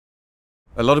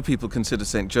A lot of people consider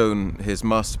St. Joan his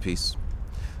masterpiece.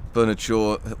 Bernard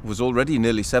Shaw was already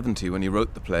nearly 70 when he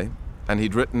wrote the play, and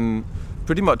he'd written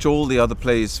pretty much all the other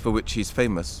plays for which he's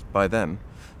famous by then.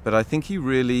 But I think he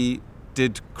really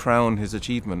did crown his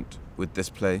achievement with this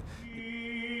play.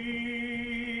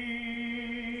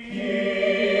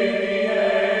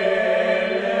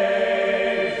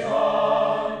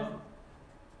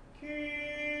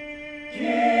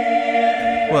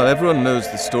 Well, everyone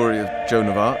knows the story of Joan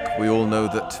of Arc. We all know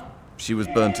that she was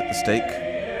burnt at the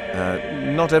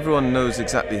stake. Not everyone knows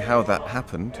exactly how that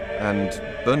happened, and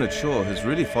Bernard Shaw has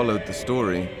really followed the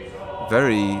story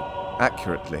very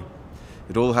accurately.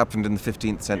 It all happened in the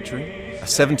 15th century. A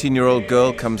 17-year-old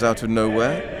girl comes out of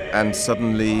nowhere and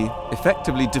suddenly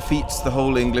effectively defeats the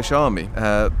whole English army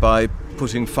by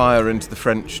putting fire into the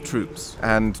French troops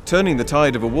and turning the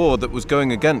tide of a war that was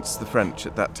going against the French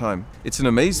at that time. It's an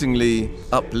amazingly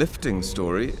uplifting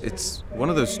story. It's one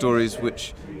of those stories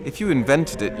which, if you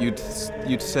invented it,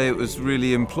 you'd say it was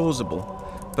really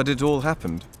implausible, but it all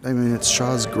happened. I mean, it's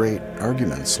Shaw's great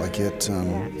arguments. Like it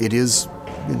is,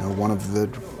 one of the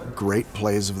great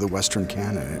plays of the Western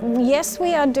canon. Yes,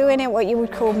 we are doing it what you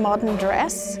would call modern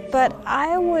dress, but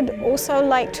I would also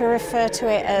like to refer to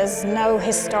it as no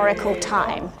historical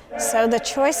time. So the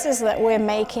choices that we're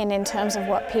making in terms of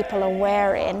what people are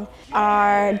wearing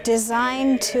are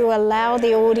designed to allow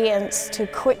the audience to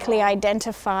quickly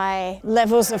identify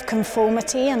levels of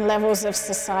conformity and levels of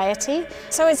society.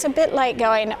 So it's a bit like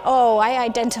going, oh, I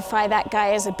identify that guy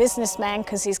as a businessman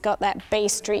because he's got that Bay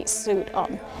Street suit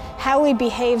on. How he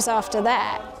behaves after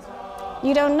that,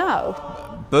 you don't know.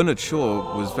 Bernard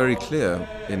Shaw was very clear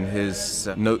in his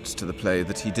notes to the play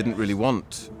that he didn't really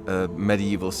want a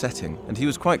medieval setting. And he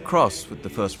was quite cross with the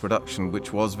first production,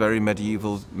 which was very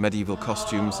medieval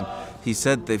costumes. And he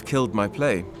said, "They've killed my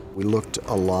play." We looked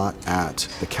a lot at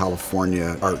the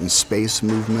California art and space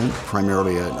movement,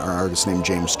 primarily an artist named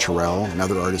James Carroll,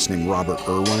 another artist named Robert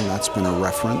Irwin. That's been a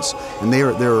reference. And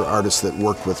they're artists that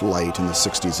worked with light in the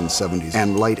 60s and 70s.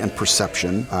 And light and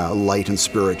perception, light and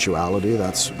spirituality,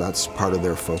 that's part of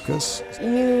their focus.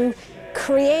 You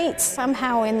create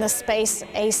somehow in the space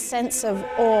a sense of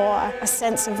awe, a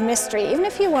sense of mystery, even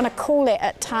if you want to call it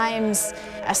at times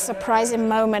a surprising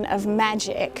moment of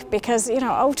magic, because,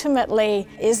 ultimately,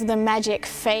 is the magic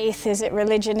faith, is it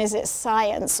religion, is it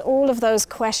science? All of those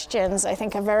questions, I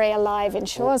think, are very alive in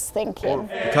Shaw's thinking.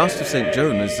 The cast of St.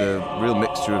 Joan is a real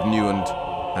mixture of new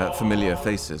and familiar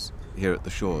faces here at the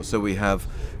Shaw. So we have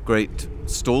great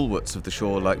stalwarts of the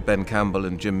Shaw like Ben Campbell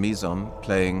and Jim Mizon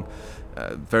playing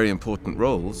very important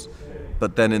roles,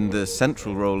 but then in the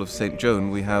central role of St. Joan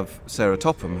we have Sarah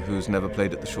Topham, who's never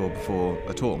played at the Shaw before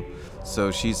at all. So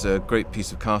she's a great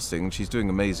piece of casting and she's doing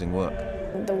amazing work.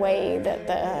 The way that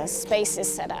the space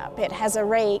is set up, it has a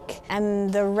rake,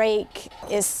 and the rake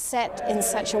is set in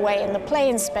such a way in the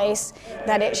playing space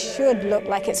that it should look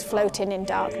like it's floating in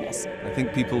darkness. I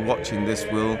think people watching this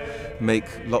will make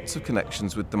lots of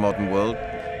connections with the modern world,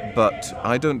 but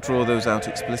I don't draw those out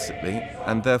explicitly,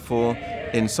 and therefore,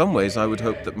 in some ways, I would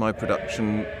hope that my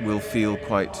production will feel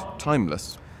quite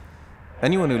timeless.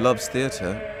 Anyone who loves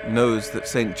theatre knows that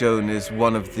St. Joan is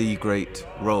one of the great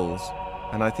roles,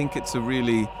 and I think it's a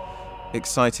really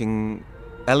exciting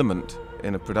element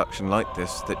in a production like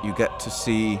this, that you get to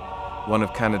see one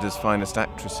of Canada's finest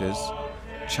actresses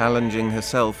challenging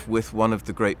herself with one of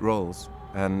the great roles.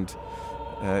 And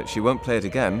she won't play it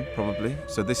again, probably,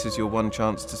 so this is your one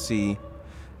chance to see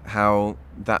how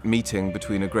that meeting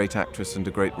between a great actress and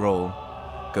a great role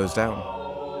goes down.